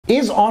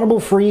Is Audible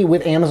free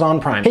with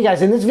Amazon Prime? Hey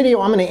guys, in this video,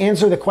 I'm going to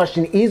answer the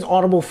question, is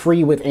Audible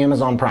free with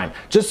Amazon Prime?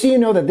 Just so you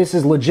know that this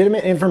is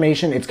legitimate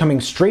information, it's coming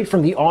straight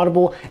from the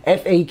Audible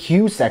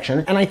FAQ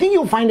section, and I think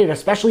you'll find it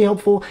especially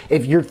helpful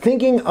if you're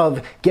thinking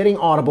of getting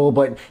Audible,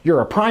 but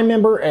you're a Prime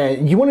member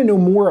and you want to know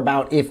more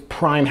about if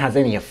Prime has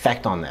any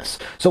effect on this.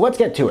 So let's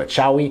get to it,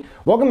 shall we?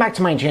 Welcome back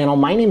to my channel.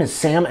 My name is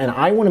Sam, and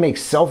I want to make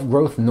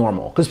self-growth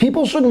normal, because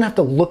people shouldn't have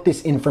to look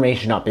this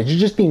information up. It should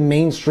just be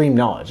mainstream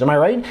knowledge. Am I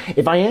right?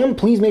 If I am,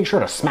 please make sure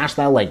to smash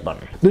that like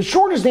button. The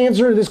shortest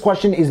answer to this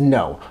question is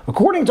no.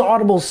 According to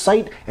Audible's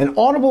site, an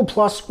Audible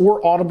Plus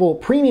or Audible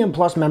Premium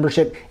Plus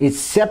membership is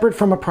separate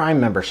from a Prime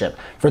membership.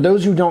 For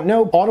those who don't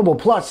know, Audible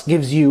Plus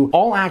gives you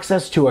all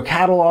access to a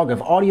catalog of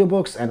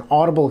audiobooks and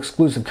Audible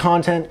exclusive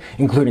content,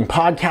 including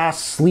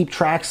podcasts, sleep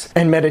tracks,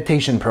 and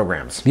meditation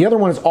programs. The other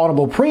one is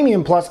Audible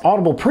Premium Plus.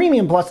 Audible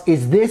Premium Plus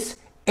is this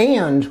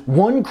and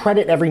 1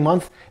 credit every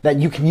month that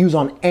you can use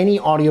on any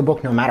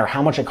audiobook no matter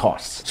how much it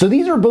costs. So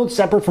these are both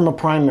separate from a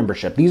Prime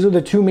membership. These are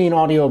the two main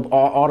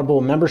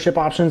Audible membership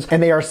options,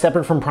 and they are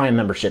separate from Prime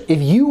membership.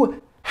 If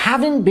you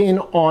haven't been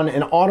on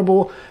an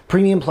Audible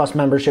Premium Plus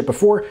membership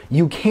before,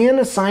 you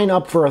can sign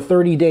up for a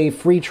 30-day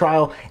free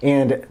trial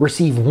and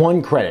receive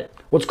 1 credit.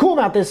 What's cool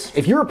about this,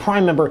 if you're a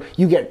Prime member,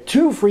 you get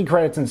 2 free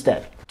credits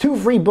instead. 2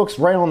 free books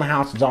right on the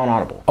house. It's on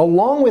Audible,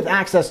 along with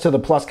access to the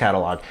Plus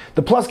catalog.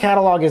 The Plus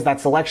catalog is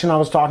that selection I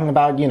was talking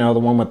about, you know,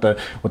 the one with the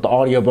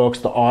audiobooks,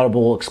 the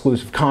Audible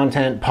exclusive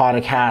content,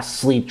 podcasts,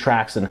 sleep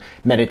tracks, and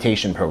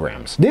meditation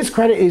programs. This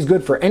credit is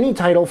good for any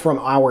title from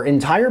our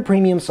entire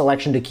premium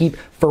selection to keep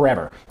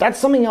forever. That's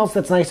something else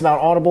that's nice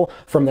about Audible.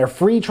 From their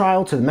free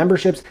trial to the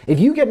memberships, if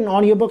you get an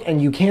audiobook and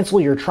you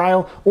cancel your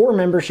trial or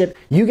membership,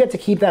 you get to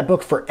keep that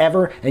book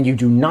forever and you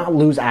do not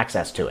lose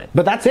access to it.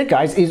 But that's it,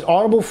 guys. Is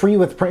Audible free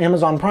with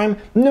Amazon Prime?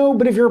 No,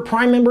 but if you're a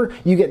Prime member,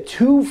 you get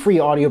 2 free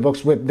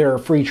audiobooks with their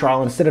free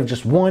trial instead of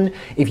just 1.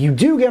 If you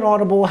do get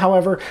Audible,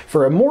 however,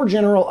 for a more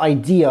general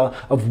idea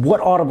of what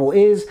Audible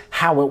is,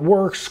 how it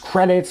works,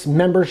 credits,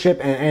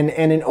 membership, and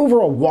an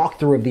overall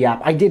walkthrough of the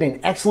app, I did an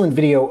excellent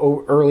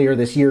video earlier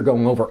this year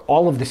going over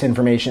all of this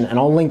information, and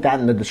I'll link that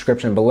in the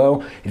description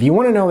below. If you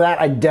want to know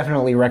that, I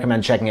definitely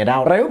recommend checking it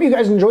out. But I hope you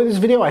guys enjoyed this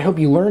video. I hope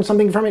you learned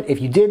something from it.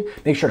 If you did,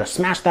 make sure to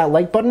smash that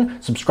like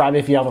button, subscribe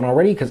if you haven't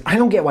already, because I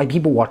don't get why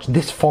people watch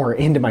this far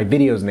into my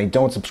videos and they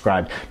don't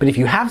subscribe. But if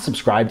you have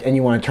subscribed and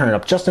you want to turn it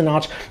up just a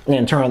notch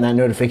and turn on that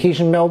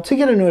notification bell to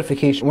get a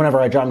notification whenever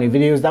I drop new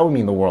videos, that would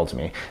mean the world to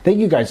me. Thank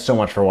you guys so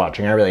much for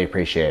watching. I really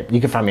appreciate it. You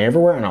can find me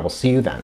everywhere, and I will see you then.